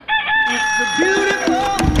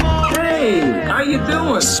Hey, how you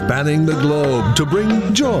doing? Spanning the globe to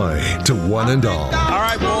bring joy to one and all. All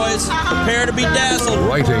right, boys, prepare to be dazzled.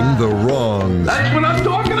 Righting the wrongs. That's what I'm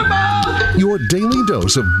talking about! Your daily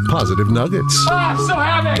dose of positive nuggets. Oh, I'm so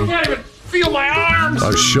happy I can't even feel my arms!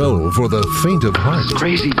 A show for the faint of heart. It's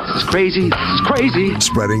crazy, it's crazy, it's crazy.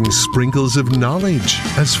 Spreading sprinkles of knowledge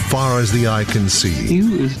as far as the eye can see.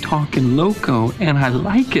 You is talking loco, and I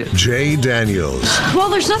like it. Jay Daniels. Well,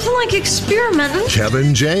 there's nothing like experimenting.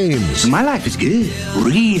 Kevin James. My life is good,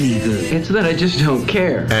 really good. It's that I just don't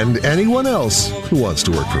care. And anyone else who wants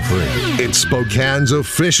to work for free. It's Spokane's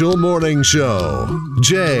official morning show.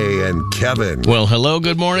 Jay and Kevin. Well, hello,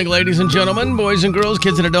 good morning, ladies and gentlemen, boys and girls,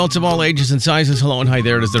 kids and adults of all ages and sizes. Hello and hi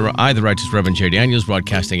there. It is I, the Righteous Reverend Jay Daniels,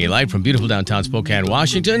 broadcasting a live from beautiful downtown Spokane,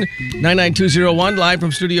 Washington. 99201, live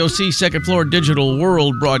from Studio C, second floor, Digital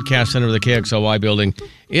World Broadcast Center of the KXLY building.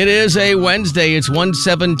 It is a Wednesday. It's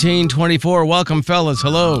 1/17/24. Welcome, fellas.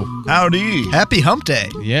 Hello. Howdy. Happy hump day.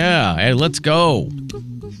 Yeah. Hey, let's go.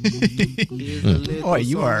 Boy,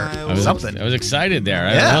 you are something. I was excited there.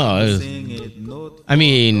 I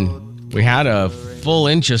mean, we had a full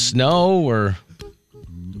inch of snow or...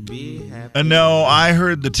 No, I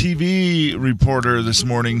heard the TV reporter this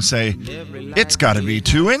morning say, it's got to be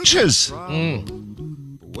 2 inches.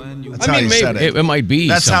 That's how he said it. It might be.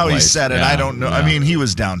 That's how he someplace. said it. Yeah, I don't know. yeah. I mean, he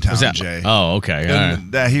was downtown, Jay. Oh, okay. All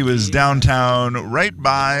right. That he was downtown right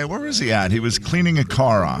by, where was he at? He was cleaning a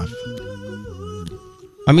car off.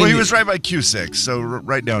 I mean, Well, he was right by Q6, so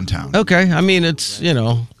right downtown. Okay. I mean, it's,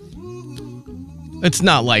 it's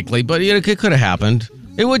not likely, but it could have happened.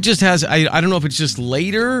 It would just I don't know if it's just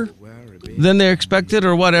later than they expected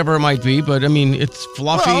or whatever it might be, but I mean, it's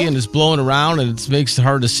fluffy and it's blowing around and it makes it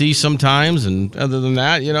hard to see sometimes. And other than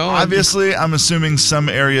that, Obviously, I'm assuming some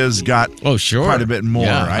areas got quite a bit more.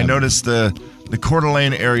 Yeah, I noticed the Coeur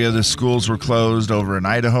d'Alene area, the schools were closed over in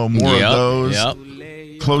Idaho, more of those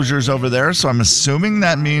closures over there. So I'm assuming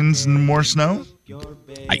that means more snow.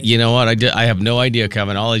 You know what? I have no idea,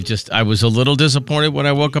 Kevin. I was a little disappointed when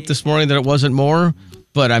I woke up this morning that it wasn't more.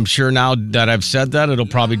 But I'm sure now that I've said that, it'll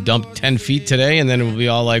probably dump 10 feet today, and then it will be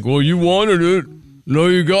all like, well, you wanted it. No,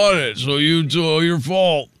 you got it. So it's your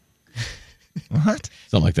fault. What?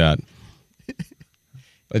 Something like that.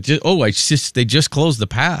 They just closed the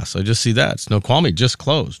pass. I just see that. Snoqualmie just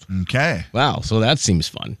closed. Okay. Wow, so that seems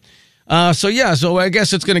fun. So I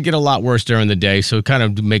guess it's going to get a lot worse during the day, so kind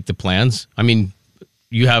of make the plans. I mean,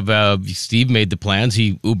 you have Steve made the plans.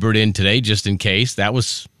 He Ubered in today just in case. That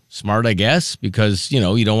was... smart, I guess, because, you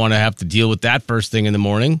don't want to have to deal with that first thing in the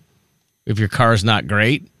morning if your car's not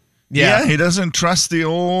great. Yeah, he doesn't trust the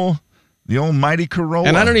old mighty Corolla.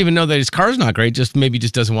 And I don't even know that his car's not great, just maybe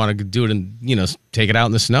just doesn't want to do it and, take it out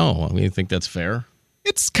in the snow. I mean, I think that's fair.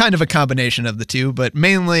 It's kind of a combination of the two, but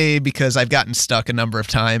mainly because I've gotten stuck a number of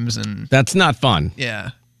times. And that's not fun. Yeah.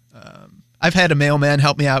 I've had a mailman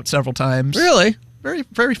help me out several times. Really? Very,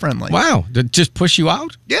 very friendly. Wow. Did it just push you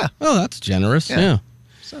out? Yeah. Oh, that's generous. Yeah.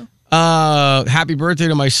 Happy birthday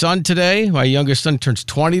to my son today. My youngest son turns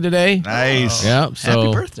 20 today. Nice. Yep. So,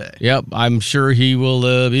 happy birthday. Yep. I'm sure he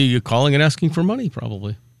will be calling and asking for money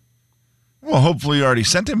probably. Well, hopefully you already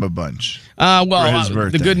sent him a bunch. For his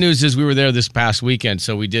birthday. The good news is we were there this past weekend,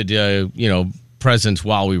 so we did, presents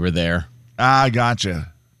while we were there. Ah,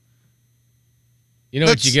 gotcha.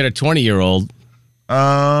 What you get a 20-year-old?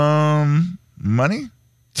 Money?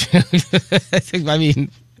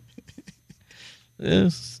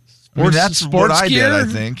 That's what I did, I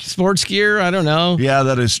think. Sports gear, I don't know. Yeah,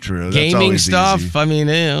 that is true. Gaming stuff, easy. I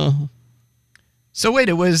mean, So wait,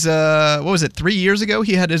 it was, what was it, 3 years ago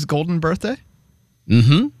he had his golden birthday?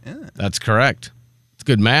 Mm-hmm. Yeah. That's correct. It's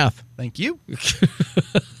good math. Thank you.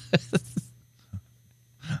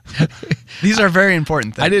 These are very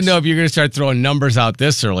important things. I didn't know if you're going to start throwing numbers out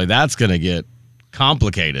this early. That's going to get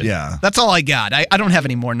complicated. Yeah. That's all I got. I don't have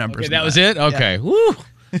any more numbers. Okay, that was it? Okay. Yeah. Woo.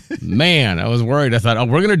 Man, I was worried. I thought,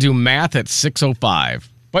 we're going to do math at 6:05.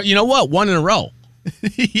 But you know what? One in a row.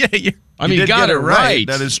 Yeah, you got it right.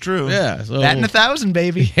 That is true. Yeah. So, batting 1,000,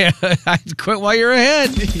 baby. Yeah. I'd quit while you're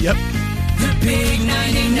ahead. Yep. The big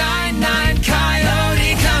 99.9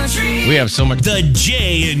 Coyote Country. We have so much. The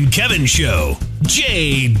Jay and Kevin Show.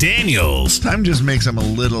 Jay Daniels. Time just makes him a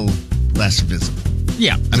little less visible.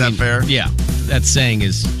 Yeah. Is that fair? Yeah. That saying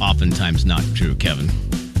is oftentimes not true, Kevin.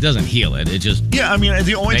 It doesn't heal it. It just the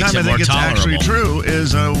only time I think it's actually true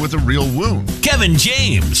is with a real wound. Kevin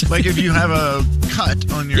James. Like if you have a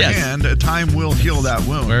cut on your hand, time will heal that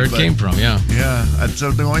wound. Where it came from, yeah. Yeah, that's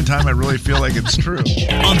the only time I really feel like it's true.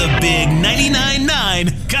 On the big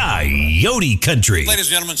 99.9 Coyote Country. Ladies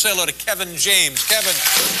and gentlemen, say hello to Kevin James. Kevin.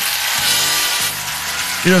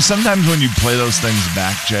 Sometimes when you play those things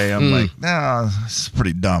back, Jay, I'm like, nah, this is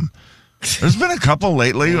pretty dumb. There's been a couple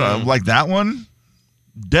lately, like that one,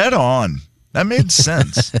 dead on. That made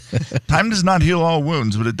sense. Time does not heal all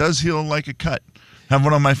wounds, but it does heal like a cut. I have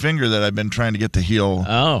one on my finger that I've been trying to get to heal.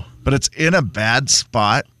 Oh. But it's in a bad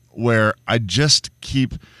spot where I just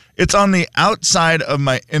it's on the outside of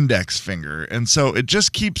my index finger, and so it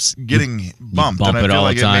just keeps getting bumped, and I feel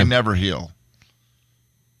like it may never heal.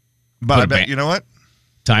 But I bet, you know what?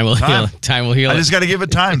 Time will heal. Time will heal. I just got to give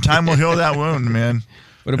it time. Time will heal that wound, man.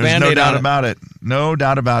 Put a There's Band-Aid no doubt on it. about it. No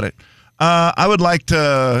doubt about it. I would like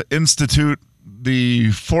to institute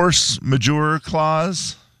the force majeure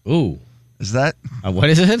clause. Ooh. Is that what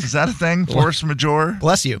is it? Is that a thing? Force majeure?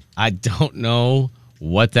 Bless you. I don't know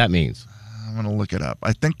what that means. I'm going to look it up.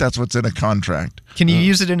 I think that's what's in a contract. Can you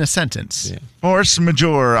use it in a sentence? Yeah. Force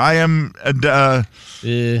majeure. I am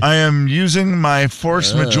using my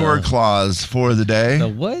force majeure clause for the day. The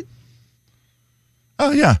what?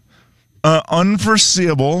 Oh, yeah.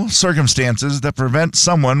 Unforeseeable circumstances that prevent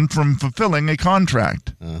someone from fulfilling a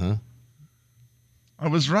contract. Uh-huh. I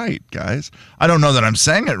was right, guys. I don't know that I'm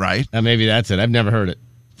saying it right. Maybe that's it. I've never heard it.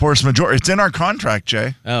 Force majeure. It's in our contract,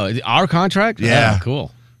 Jay. Oh, our contract? Yeah. Oh,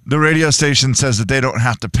 cool. The radio station says that they don't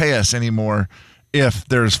have to pay us anymore if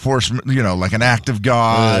there's force, like an act of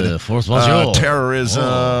God, force majeure,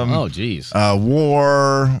 terrorism,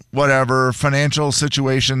 war, whatever, financial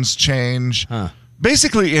situations change. Huh.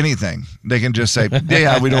 Basically anything. They can just say,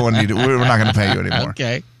 yeah, we don't need it. We're not going to pay you anymore.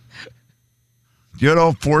 Okay. Good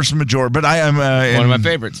old force majeure. But I am one of my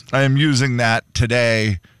favorites. I am using that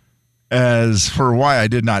today as for why I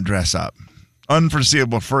did not dress up.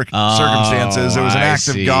 Unforeseeable circumstances. It was an act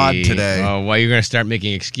of God today. Oh, well, you're going to start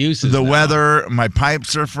making excuses. The weather, my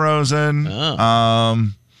pipes are frozen. Oh.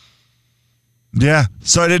 Yeah,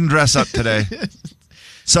 so I didn't dress up today.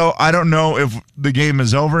 So I don't know if the game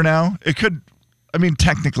is over now. It could,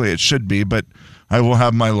 technically it should be, but I will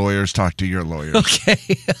have my lawyers talk to your lawyers. Okay.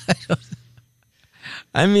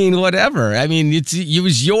 Whatever.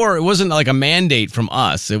 It wasn't like a mandate from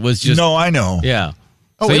us. It was just. No, I know. Yeah.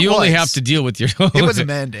 Oh, so you was. only have to deal with your. It was a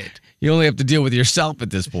mandate. You only have to deal with yourself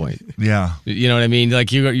at this point. Yeah. You know what I mean?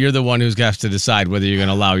 Like you're the one who's got to decide whether you're going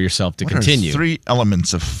to allow yourself to continue. There's 3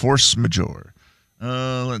 elements of force majeure.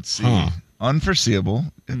 Let's see. Unforeseeable.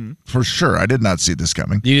 For sure. I did not see this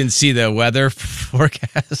coming. You didn't see the weather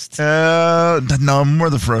forecast? No, more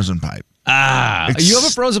the frozen pipe. You have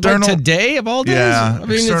a frozen pipe today of all days? Yeah.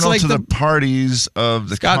 It's External like to the parties of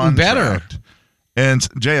the gotten contract. better. And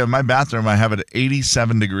Jay, in my bathroom, I have it at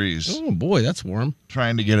 87 degrees. Oh boy, that's warm.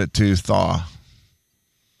 Trying to get it to thaw.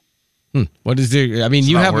 What is there?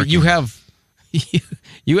 You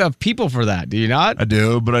have people for that, do you not? I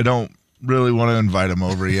do, but I don't really want to invite them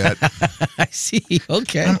over yet. I see.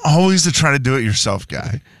 Okay. I'm always the try to do it yourself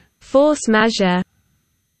guy. Force majeure.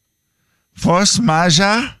 Force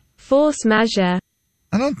majeure? Force majeure.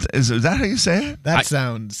 Is that how you say it? That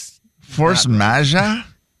sounds. Force majeure?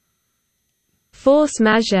 Force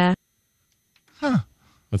majeure. Huh.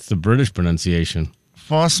 What's the British pronunciation?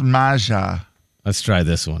 Force majeure. Let's try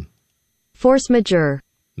this one. Force majeure.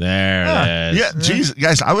 There it is. Yeah, geez,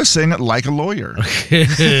 guys, I was saying it like a lawyer.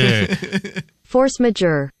 Force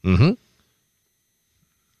majeure. Mm-hmm.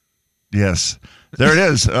 Yes, there it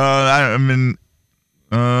is. I'm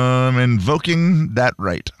invoking that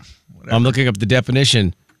right. Whatever. I'm looking up the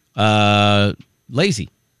definition. Lazy.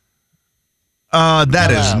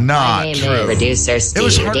 That is not true. Producer Steve. It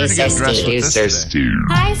was harder to get dressed with this today.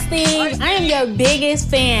 Hi, Steve. I am your biggest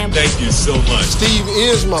fan. Thank you so much. Steve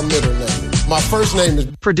is my middle name. My first name is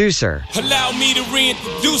Producer. Allow me to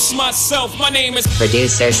reintroduce myself. My name is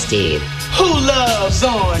Producer Steve. Who loves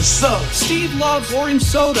orange soda? Steve loves orange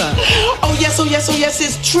soda. Oh, yes,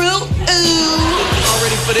 it's true. Ooh. All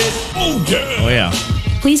ready for this? Oh, yeah. Oh, yeah.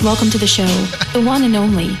 Please welcome to the show, the one and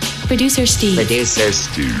only, Producer Steve. Producer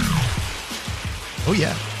Steve. Oh,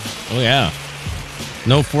 yeah. Oh, yeah.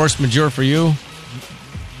 No force majeure for you?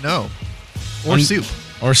 No. Or soup.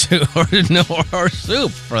 Or soup. Or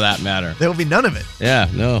soup, for that matter. There will be none of it. Yeah,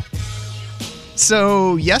 no.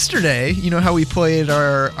 So, yesterday, you know how we played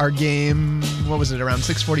our game, what was it, around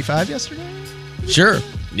 6:45 yesterday? Sure.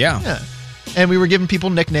 Yeah. And we were giving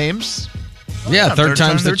people nicknames. Yeah, third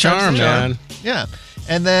time's the charm, man. Yeah.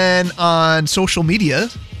 And then on social media,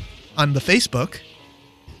 on the Facebook,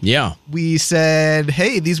 we said,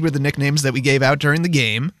 hey, these were the nicknames that we gave out during the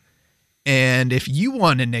game. And if you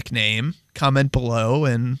want a nickname, comment below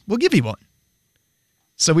and we'll give you one.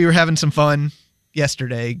 So we were having some fun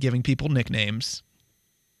yesterday giving people nicknames.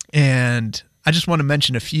 And I just want to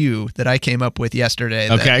mention a few that I came up with yesterday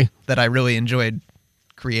that I really enjoyed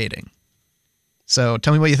creating. So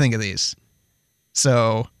tell me what you think of these.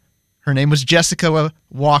 So her name was Jessica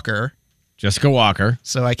Walker. Jessica Walker.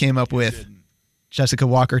 So I came up with Jessica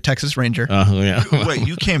Walker, Texas Ranger. Oh, yeah. Wait,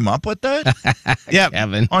 you came up with that? Yeah.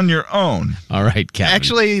 Kevin. On your own. All right, Kevin.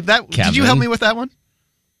 Actually, did you help me with that one?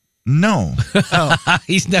 No. Oh.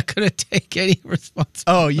 He's not going to take any responsibility.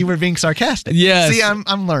 Oh, you were being sarcastic. Yes. See,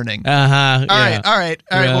 I'm learning. Uh-huh. All right.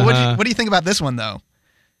 Well, what do you think about this one, though?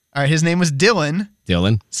 All right, his name was Dylan.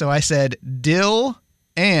 Dylan. So I said dill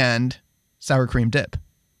and sour cream dip.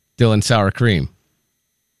 Dylan sour cream.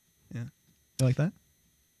 Yeah. You like that?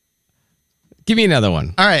 Give me another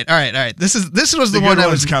one. All right. This was the one that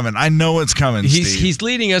was coming. I know it's coming. He's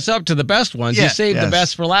leading us up to the best ones. Yeah. You saved the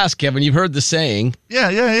best for last, Kevin. You've heard the saying.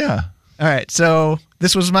 Yeah. All right. So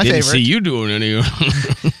this was my Didn't favorite. see you doing any. All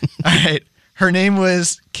right. Her name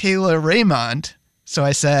was Kayla Raymond. So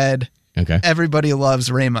I said, okay. Everybody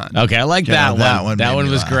loves Raymond. Okay, I like that one. That one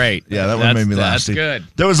was great. Yeah, that one made me laugh. That's Steve. good.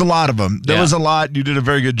 There was a lot of them. There was a lot. You did a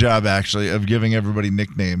very good job, actually, of giving everybody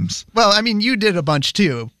nicknames. Well, I mean, you did a bunch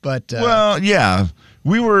too, but well, yeah,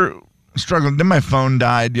 we were struggling. Then my phone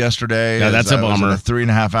died yesterday. Yeah, that's a I was in bummer. a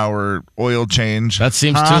 3.5 hour oil change. That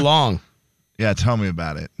seems too long. Yeah, tell me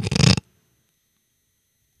about it.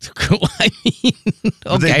 I mean,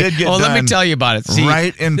 okay. They did get let me done tell you about it. See,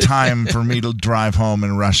 right in time for me to drive home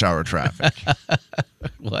in rush hour traffic.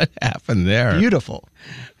 What happened there? Beautiful.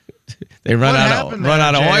 They run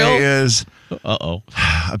out of oil. Is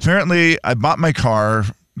apparently I bought my car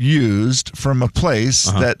used from a place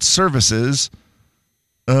that services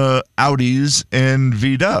Audis and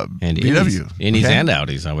VW. Innies and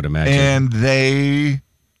Audis, I would imagine. And they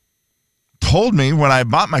told me when I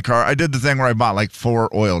bought my car, I did the thing where I bought like 4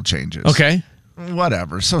 oil changes. Okay.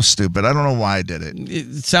 Whatever. So stupid. I don't know why I did it.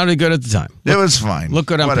 It sounded good at the time. It was fine. Look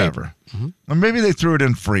good on Whatever. paper. Or maybe they threw it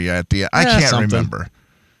in free at the end. I can't remember.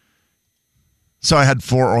 So I had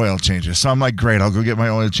 4 oil changes. So I'm like, great, I'll go get my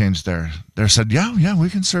oil change there. They said, yeah, we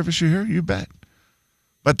can service you here. You bet.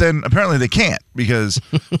 But then apparently they can't because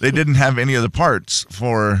they didn't have any of the parts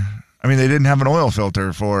they didn't have an oil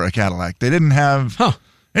filter for a Cadillac. They didn't have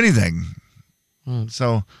anything.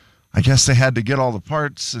 So I guess they had to get all the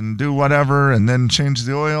parts and do whatever and then change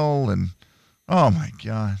the oil. And oh my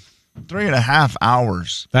God, 3.5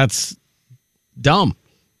 hours. That's dumb.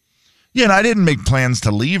 Yeah, and I didn't make plans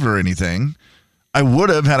to leave or anything. I would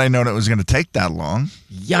have had I known it was going to take that long.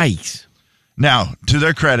 Yikes. Now, to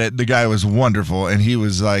their credit, the guy was wonderful, and he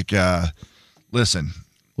was like, listen.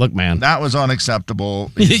 Look, man. That was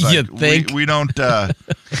unacceptable. He's You like, think? we don't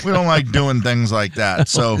like doing things like that.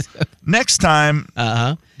 So next time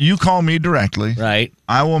you call me directly, right?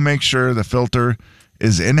 I will make sure the filter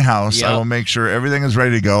is in-house. Yep. I will make sure everything is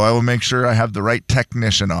ready to go. I will make sure I have the right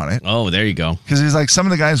technician on it. Oh, there you go. Because he's like, some of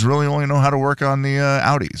the guys really only know how to work on the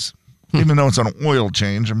Audis. Even though it's an oil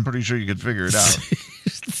change, I'm pretty sure you could figure it out.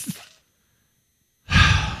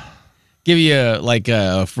 Give you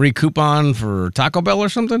a free coupon for Taco Bell or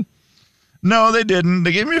something? No, they didn't.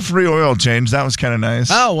 They gave me a free oil change. That was kind of nice.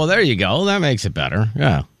 Oh, well, there you go. That makes it better.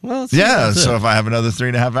 Yeah. Well, yeah, so if I have another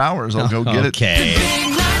 3.5 hours, I'll go get it. Okay.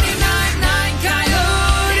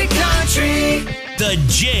 The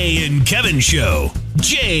Jay and Kevin Show.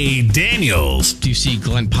 Jay Daniels. Do you see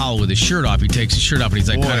Glenn Powell with his shirt off? He takes his shirt off and he's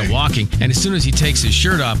like kind of walking. And as soon as he takes his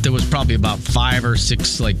shirt off, there was probably about 5 or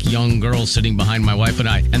 6 young girls sitting behind my wife and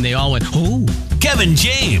I. And they all went, oh. Kevin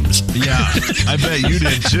James. Yeah, I bet you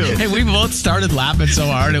did too. And we both started laughing so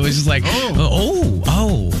hard. It was just like,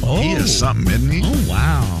 oh. He is something, isn't he? Oh,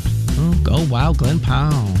 wow. Oh, wow, Glenn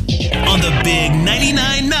Powell. On the big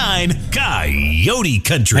 99.9 Coyote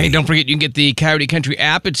Country. Hey, don't forget, you can get the Coyote Country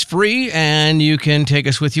app. It's free, and you can take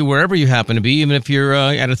us with you wherever you happen to be, even if you're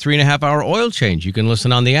at a 3.5-hour oil change. You can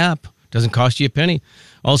listen on the app. Doesn't cost you a penny.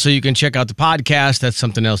 Also, you can check out the podcast. That's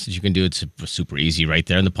something else that you can do. It's super easy right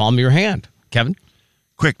there in the palm of your hand. Kevin?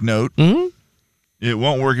 Quick note. Mm-hmm. It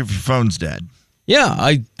won't work if your phone's dead.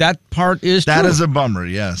 Yeah, that part is That true. is a bummer,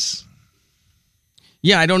 yes.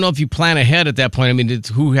 Yeah, I don't know if you plan ahead at that point. I mean, it's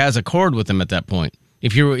who has a cord with them at that point.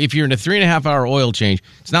 If you're in a 3.5-hour oil change,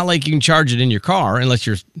 it's not like you can charge it in your car unless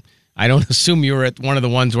you're. I don't assume you were at one of the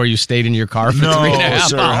ones where you stayed in your car for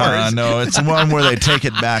 3.5 hours. No, it's the one where they take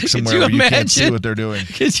it back somewhere where you can't see what they're doing.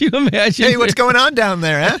 Could you imagine? Hey, what's going on down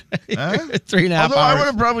there, huh? 3.5 Although hours. I would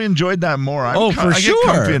have probably enjoyed that more. For I sure.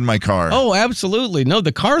 get comfy in my car. Oh, absolutely. No,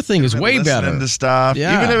 the car thing is way better. Listening to stuff.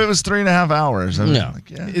 Yeah. Even if it was 3.5 hours. I was like,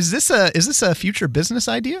 yeah. Is this a future business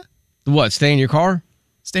idea? What? Stay in your car?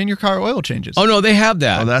 Stay in your car oil changes. Oh, no, they have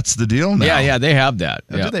that. Oh, that's the deal now. Yeah, they have that.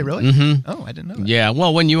 Oh, yeah. do they really? Mm-hmm. Oh, I didn't know that. Yeah,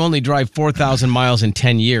 well, when you only drive 4,000 miles in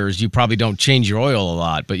 10 years, you probably don't change your oil a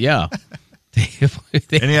lot, but yeah.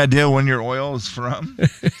 Any idea when your oil is from?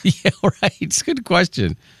 Yeah, right. It's a good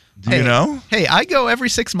question. Do you know? Hey, I go every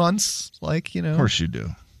 6 months. Like, Of course you do.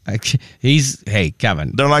 Hey,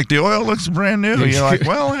 Kevin. They're like, the oil looks brand new. You're like,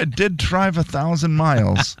 well, I did drive 1,000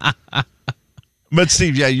 miles. But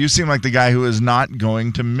Steve, yeah, you seem like the guy who is not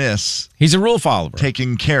going to miss. He's a rule follower.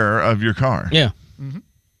 Taking care of your car. Yeah. Mm-hmm.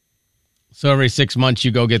 So every 6 months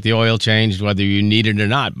you go get the oil changed, whether you need it or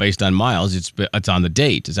not, based on miles. It's on the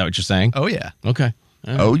date. Is that what you're saying? Oh, yeah. Okay.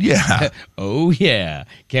 Oh, yeah. Oh, yeah.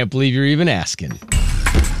 Can't believe you're even asking.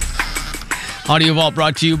 Audio Vault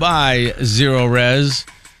brought to you by Zero Res.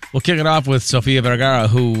 We'll kick it off with Sofia Vergara,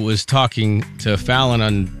 who was talking to Fallon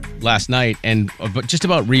on last night and just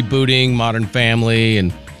about rebooting Modern Family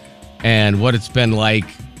and what it's been like,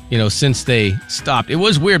 since they stopped. It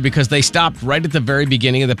was weird because they stopped right at the very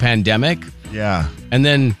beginning of the pandemic. Yeah. And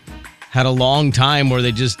then had a long time where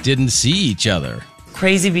they just didn't see each other.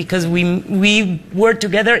 Crazy because we were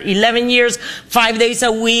together 11 years, 5 days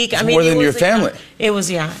a week. I mean, more than your family. It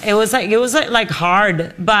was like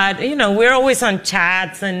hard, but we're always on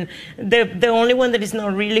chats, and the only one that is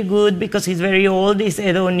not really good because he's very old is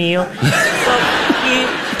Ed O'Neill. So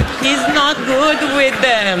he's not good with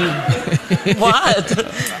them. What?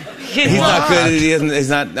 He's not good. He's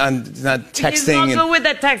not texting. He's not good with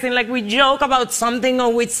the texting. Like, we joke about something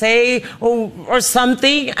or we say or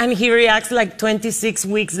something, and he reacts like 26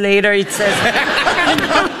 weeks later. It says,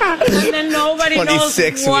 and then nobody knows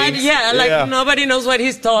what. Weeks. Yeah, nobody knows what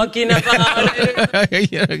he's talking about.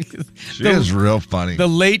 She is real funny. The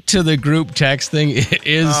late to the group text thing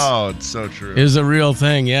is. Oh, it's so true. Is a real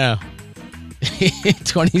thing. Yeah.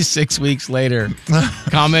 26 weeks later,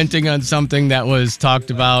 commenting on something that was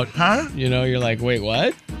talked about. Huh? You're like, wait,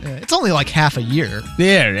 what? Yeah, it's only like half a year.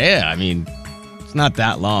 Yeah. I mean, it's not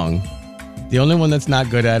that long. The only one that's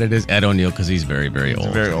not good at it is Ed O'Neill because he's very, very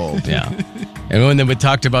old. Very old. Yeah. And when we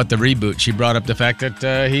talked about the reboot, she brought up the fact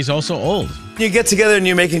that he's also old. You get together and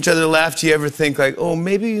you make each other laugh. Do you ever think like, oh,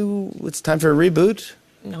 maybe it's time for a reboot?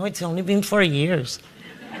 No, it's only been 4 years.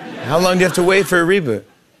 How long do you have to wait for a reboot?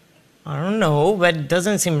 I don't know, but it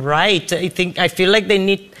doesn't seem right. I feel like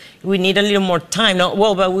we need a little more time. No,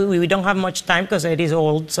 well, but we don't have much time because Ed is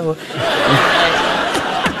old, so.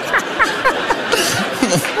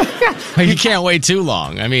 You can't wait too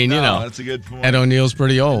long. I mean, that's a good point. Ed O'Neill's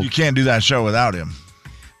pretty old. You can't do that show without him.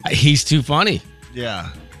 He's too funny. Yeah.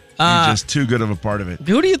 He's just too good of a part of it.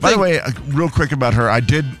 Who do you think? By the way, real quick about her, I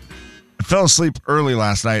fell asleep early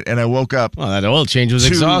last night, and I woke up. Well, that oil change was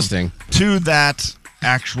exhausting. To that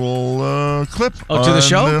actual clip to the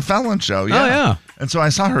show? The Fallon show. Yeah. Oh, yeah. And so I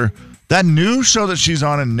saw her. That new show that she's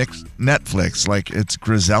on in Netflix, like it's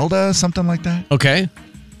Griselda, something like that. Okay.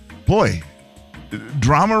 Boy,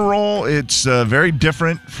 drama role. It's very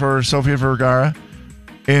different for Sofia Vergara.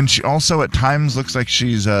 And she also at times looks like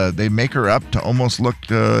she's, they make her up to almost look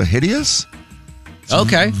hideous. It's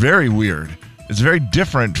okay. Very weird. It's very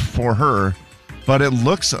different for her. But it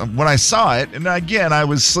looks, when I saw it, and again, I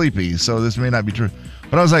was sleepy, so this may not be true.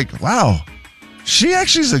 But I was like, wow, she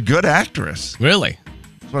actually is a good actress. Really?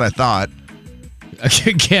 That's what I thought.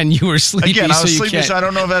 Again, you were sleepy. Again, I was so sleepy, can't... so I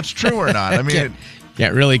don't know if that's true or not. I mean,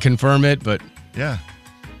 can't really confirm it, but. Yeah.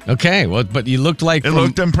 Okay, well, but you looked like. It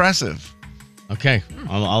looked impressive. Okay,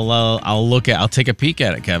 I'll take a peek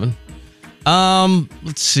at it, Kevin.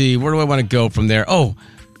 Let's see, where do I want to go from there? Oh,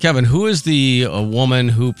 Kevin, who is the woman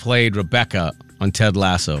who played Rebecca on Ted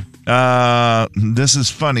Lasso? This is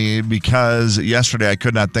funny because yesterday I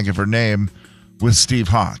could not think of her name with Steve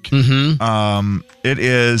Hawk. Mm-hmm. It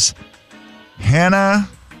is Hannah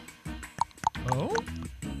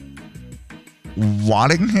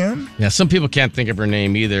Waddingham? Yeah, some people can't think of her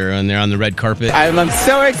name either, and they're on the red carpet. I'm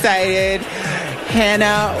so excited.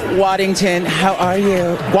 Hannah Waddington, how are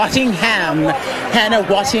you? Waddingham. Hannah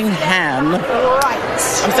Waddingham. Right.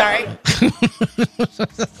 I'm sorry.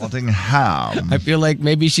 Waddingham. I feel like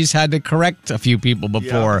maybe she's had to correct a few people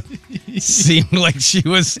before. Yeah. Seemed like she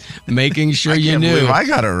was making sure you knew. Believe I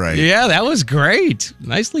got it right. Yeah, that was great.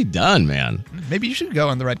 Nicely done, man. Maybe you should go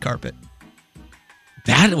on the red carpet.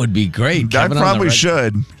 That would be great. I probably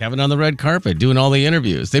should. Kevin on the red carpet, doing all the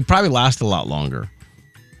interviews. They'd probably last a lot longer.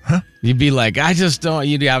 Huh? You'd be like, I just don't.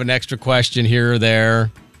 You'd have an extra question here or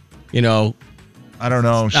there. I don't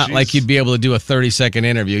know. It's not like you'd be able to do a 30-second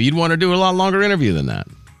interview. You'd want to do a lot longer interview than that.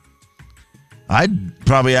 I'd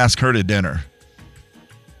probably ask her to dinner.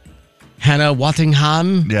 Hannah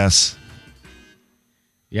Waddingham? Yes.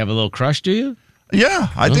 You have a little crush, do you? Yeah,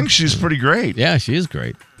 I think she's pretty great. Yeah, she is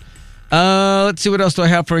great. Let's see, what else do I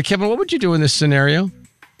have for you? Kevin, what would you do in this scenario?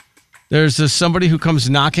 There's somebody who comes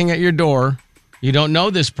knocking at your door. You don't know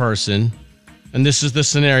this person, And this is the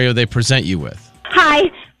scenario they present you with.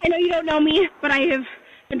 Hi, I know you don't know me, but I have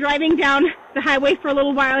been driving down the highway for a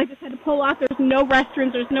little while. I just had to pull off. There's no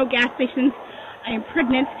restrooms. There's no gas stations. I am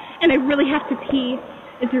pregnant, and I really have to pee.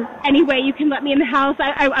 Is there any way you can let me in the house?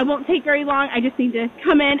 I won't take very long. I just need to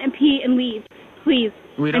come in and pee and leave. Please.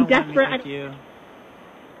 I'm desperate. Want me to take you.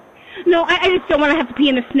 No, I just don't want to have to pee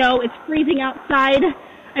in the snow. It's freezing outside.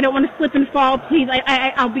 I don't want to slip and fall. Please,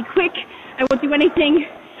 I'll be quick. I won't do anything.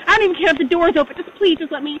 I don't even care if the door's open. Please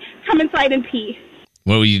let me come inside and pee.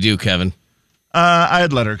 What will you do, Kevin?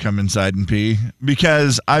 I'd let her come inside and pee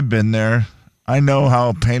because I've been there. I know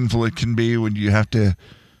how painful it can be when you have to,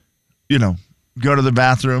 go to the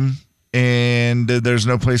bathroom and there's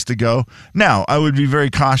no place to go. Now, I would be very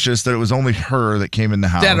cautious that it was only her that came in the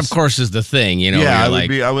house. That, of course, is the thing. Yeah,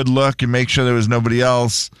 I would look and make sure there was nobody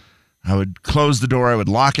else. I would close the door. I would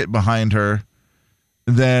lock it behind her.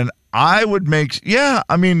 Then I would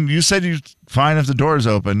you said you're fine if the door is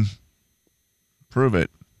open. Prove it.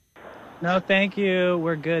 No, thank you.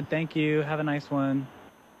 We're good. Thank you. Have a nice one.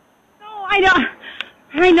 No, I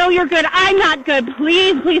know you're good. I'm not good.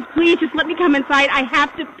 Please, just let me come inside. I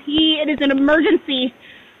have to pee. It is an emergency.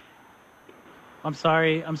 I'm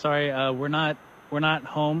sorry. We're not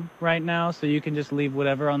home right now, so you can just leave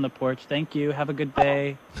whatever on the porch. Thank you. Have a good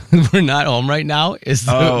day. We're not home right now?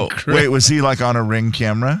 Wait, was he on a Ring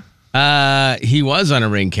camera? He was on a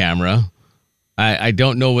Ring camera. I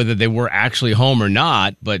don't know whether they were actually home or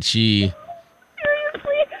not, but she...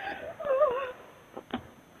 Seriously?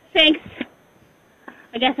 Thanks.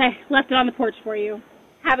 I guess I left it on the porch for you.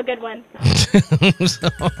 Have a good one.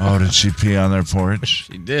 Oh, did she pee on their porch?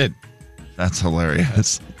 She did. That's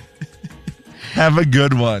hilarious. Have a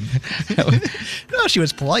good one. No, she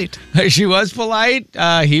was polite. She was polite.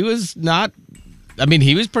 He was not.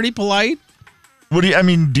 He was pretty polite. Do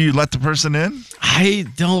you let the person in? I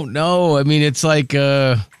don't know. It's like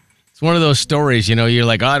it's one of those stories. You're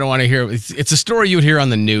like, oh, I don't want to hear. It's a story you would hear on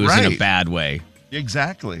the news in a bad way.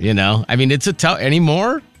 Exactly. It's a tough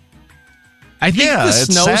anymore. I think the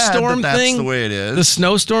snowstorm thing. That's the way it is. The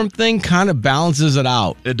snowstorm thing kind of balances it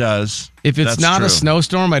out. It does. If it's not a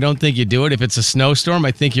snowstorm, I don't think you do it. If it's a snowstorm,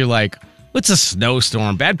 I think you're like, what's a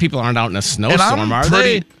snowstorm? Bad people aren't out in a snowstorm, are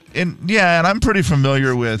they? And I'm pretty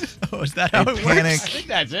familiar with. Oh, is that how it works? I think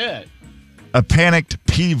that's it. A panicked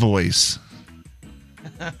pee voice.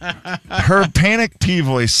 Her panicked pee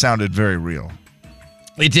voice sounded very real.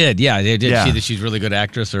 It did, yeah. It did. Yeah. She's a really good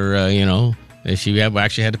actress, or she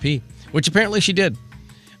actually had to pee, which apparently she did.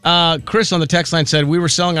 Chris on the text line said, we were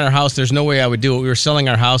selling our house. There's no way I would do it. We were selling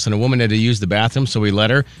our house, and a woman had to use the bathroom, so we let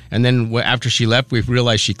her. And then after she left, we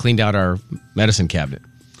realized she cleaned out our medicine cabinet.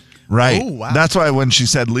 Right. Oh, wow. That's why when she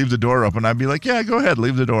said leave the door open, I'd be like, yeah, go ahead,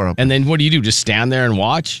 leave the door open. And then what do you do? Just stand there and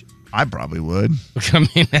watch? I probably would.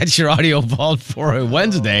 That's your audio vault for a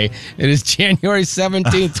Wednesday. It is January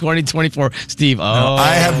 17th, 2024. Steve, No,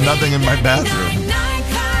 I have nothing in my bathroom.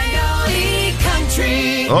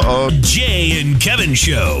 Uh-oh. Jay and Kevin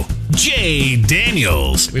Show. Jay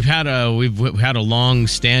Daniels. We've had a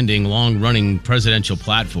long-standing, long-running presidential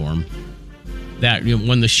platform that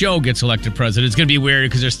when the show gets elected president, it's going to be weird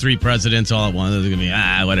because there's 3 presidents all at once. It's going to be,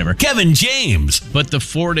 whatever. Kevin James. But the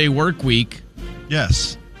 4-day work week.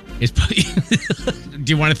 Yes. Do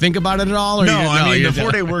you want to think about it at all? Or the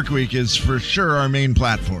 4-day work week is for sure our main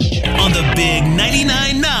platform. On the big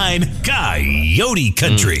 99.9 Coyote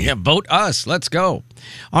Country. Yeah, vote us. Let's go.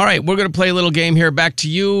 All right, we're going to play a little game here. Back to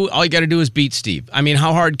you. All you got to do is beat Steve.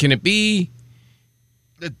 How hard can it be?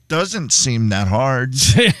 It doesn't seem that hard.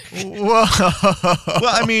 Well,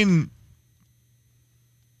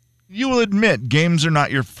 you will admit games are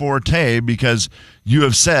not your forte because you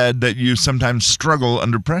have said that you sometimes struggle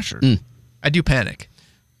under pressure. I do panic.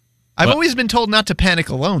 I've always been told not to panic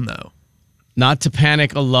alone, though. Not to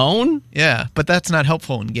panic alone? Yeah, but that's not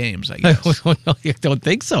helpful in games, I guess. No, I don't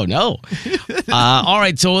think so, no. All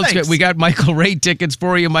right, so let's get. We got Michael Ray tickets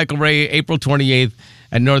for you. Michael Ray, April 28th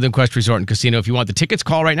at Northern Quest Resort and Casino. If you want the tickets,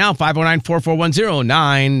 call right now,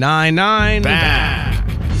 509-441-0999. Back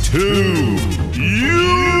to you.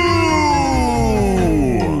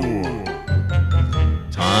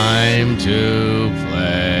 Time to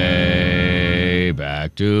play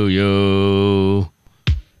Back to You.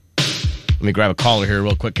 Let me grab a caller here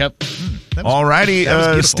real quick, Kev. All righty,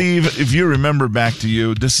 Steve, if you remember Back to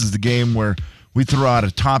You, this is the game where we throw out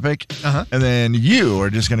a topic, and then you are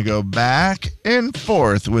just going to go back and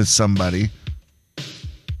forth with somebody.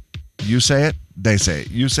 You say it, they say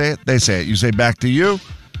it. You say it, they say it. You say back to you.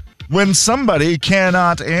 When somebody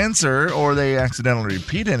cannot answer or they accidentally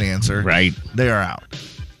repeat an answer, right, they are out.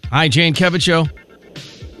 Hi, Jane Kevin Show.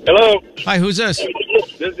 Hello. Hi, who's this?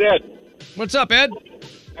 This is Ed. What's up, Ed?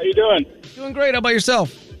 How you doing? Doing great. How about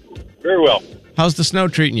yourself? Very well. How's the snow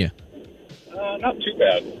treating you? Not too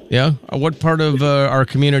bad. Yeah? What part of our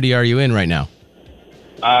community are you in right now?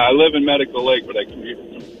 I live in Medical Lake, but I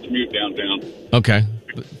commute downtown. Okay.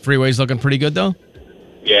 Freeway's looking pretty good, though?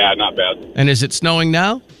 Yeah, not bad. And is it snowing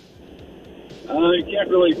now? You can't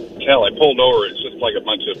really tell. I pulled over. It's just like a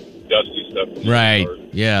bunch of dusty stuff. Right.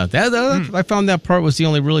 Yeah. I found that part was the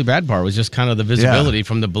only really bad part, was just kind of the visibility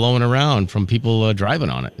from the blowing around from people driving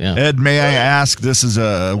on it. Yeah. Ed, may I ask, this is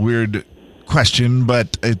a weird question,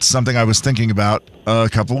 but it's something I was thinking about a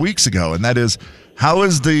couple weeks ago, and that is, how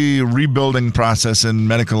is the rebuilding process in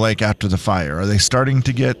Medical Lake after the fire? Are they starting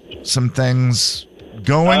to get some things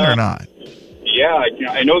going or not? Yeah,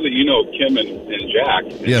 I know that you know Kim and Jack.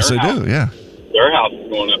 And yes, I do, yeah. Their house is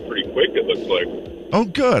going up pretty quick, it looks like. Oh,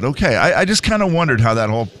 good. Okay. I just kind of wondered how that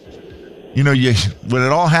whole, when it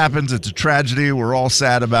all happens, it's a tragedy. We're all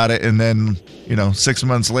sad about it. And then, 6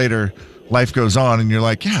 months later, life goes on and you're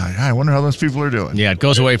like, yeah, I wonder how those people are doing. Yeah, it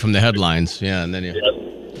goes away from the headlines. Yeah, and then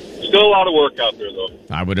Still a lot of work out there, though.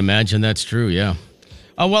 I would imagine that's true, yeah.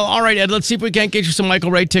 Well, all right, Ed, let's see if we can't get you some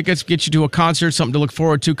Michael Ray tickets, get you to a concert, something to look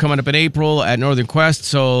forward to coming up in April at Northern Quest.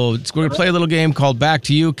 So we're going to play a little game called Back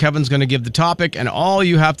to You. Kevin's going to give the topic, and all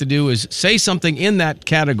you have to do is say something in that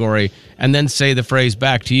category and then say the phrase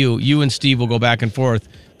back to you. You and Steve will go back and forth.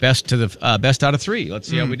 Best out of 3. Let's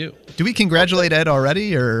see how we do. Do we congratulate Ed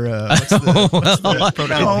already, or what's the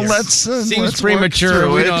protocol here? Seems let's premature.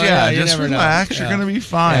 Work through it. Just relax. You're going to be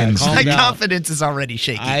fine. My confidence is already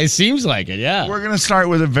shaky. It seems like it, yeah. We're going to start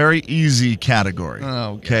with a very easy category.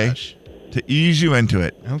 Oh, okay? gosh. To ease you into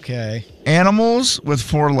it. Okay. Animals with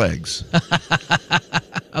 4 legs.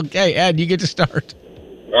 Okay, Ed, you get to start.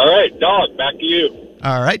 All right, dog, back to you.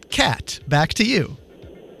 All right, cat, back to you.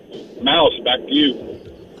 Mouse, back to you.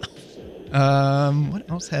 What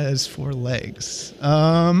else has 4 legs?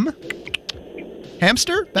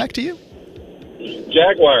 Hamster, back to you.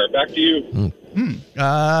 Jaguar, back to you.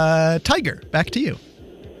 Tiger, back to you.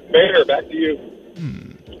 Bear, back to you.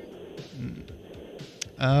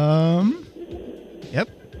 Yep.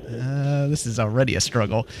 This is already a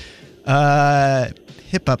struggle.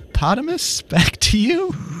 Hippopotamus, back to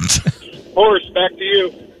you. Horse, back to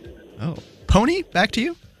you. Oh, pony, back to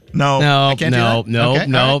you. No. Okay. No.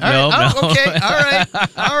 Oh, okay.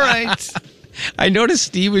 All right. I noticed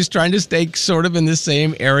Steve was trying to stay sort of in the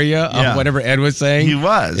same area of whatever Ed was saying. He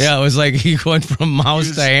was. Yeah, it was like he went from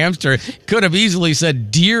mouse to hamster. Could have easily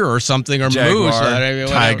said deer or something, or Jaguar, moose.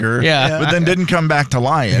 Tiger. Yeah. But then didn't come back to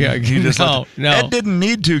lion. Yeah, he just no. Ed didn't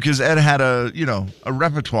need to, because Ed had a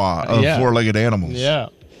repertoire of 4-legged animals. Yeah.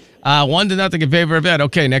 1-0 in favor of Ed.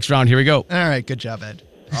 Okay, next round. Here we go. All right. Good job, Ed.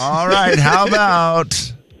 All right. How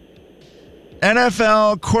about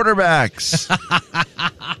NFL quarterbacks?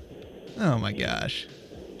 Oh, my gosh.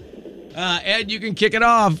 Ed, you can kick it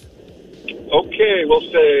off. Okay,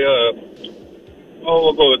 we'll say,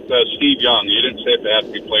 we'll go with Steve Young. You didn't say if they have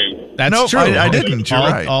to be playing. That's true. I didn't. You're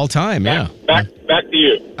right. All time, yeah. Back to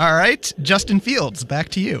you. All right. Justin Fields, back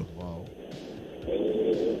to you.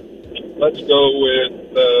 Let's go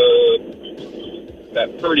with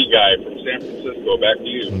that Purdy guy from San Francisco. Back to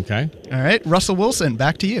you. Okay. All right. Russell Wilson,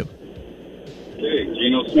 back to you. Okay,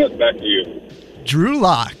 Geno Smith, back to you. Drew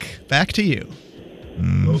Lock, back to you.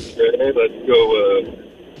 Okay, let's go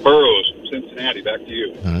Burrows from Cincinnati. Back to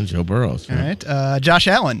you. Joe Burrows. All right. Josh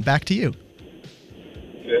Allen, back to you.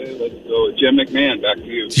 Okay, let's go Jim McMahon. Back to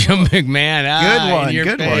you. Jim McMahon.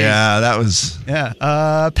 Good one. Yeah, that was. Yeah.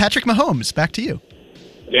 Patrick Mahomes, back to you.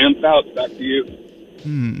 Dan Fouts, back to you.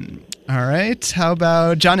 All right. How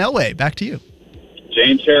about John Elway, back to you.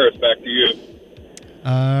 James Harris, back to you.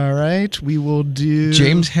 All right. We will do.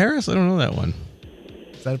 James Harris? I don't know that one.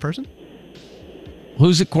 Is that a person?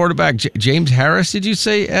 Who's the quarterback? James Harris, did you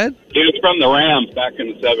say, Ed? He was from the Rams back in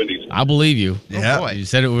the 70s. I believe you. Yeah. You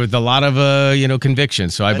said it with a lot of, conviction,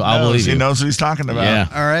 so I'll believe you. He knows what he's talking about. Yeah.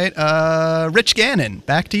 All right. Rich Gannon,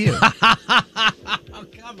 back to you. Oh,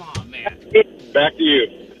 come on, man. Back to you.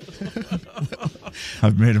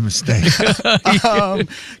 I've made a mistake.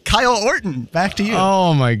 Kyle Orton, back to you.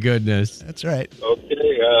 Oh, my goodness. That's right.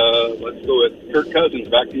 Okay, let's go with Kirk Cousins.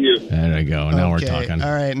 Back to you. There we go. Now we're talking.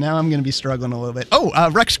 All right. Now I'm going to be struggling a little bit.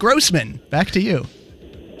 Oh, Rex Grossman, back to you.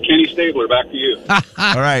 Kenny Stabler, back to you.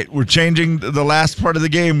 All right. We're changing the last part of the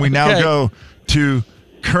game. We now go to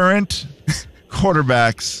current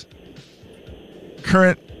quarterbacks.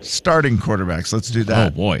 Current starting quarterbacks. Let's do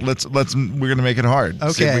that. Oh, boy. Let's. We're going to make it hard.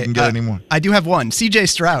 Okay. See if we can get any more. I do have one. CJ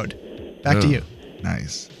Stroud, back to you.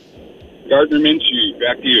 Nice. Gardner Minshew,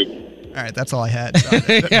 back to you. All right, that's all I had.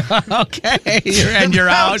 Okay. You're out.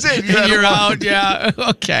 That was it. You're out. Yeah.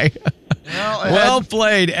 Okay. Well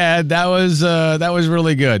played, Ed. That was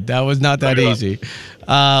really good. That was not that easy.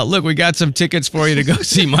 Look, we got some tickets for you to go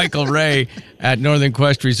see Michael Ray at Northern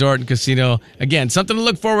Quest Resort and Casino. Again, something to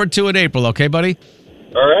look forward to in April, okay, buddy?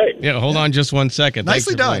 All right. Yeah, hold on just one second.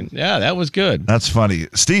 Nicely done. Yeah, that was good. That's funny.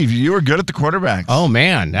 Steve, you were good at the quarterbacks. Oh,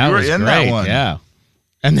 man. That was in great. that one. Yeah.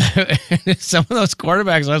 And some of those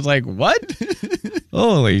quarterbacks, I was like, what?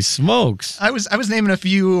 Holy smokes. I was naming a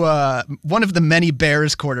few, one of the many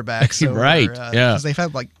Bears quarterbacks. Right, yeah. Because they've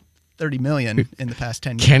had like 30 million in the past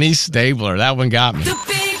 10 years. Kenny Stabler. That one got me. The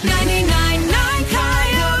big 99.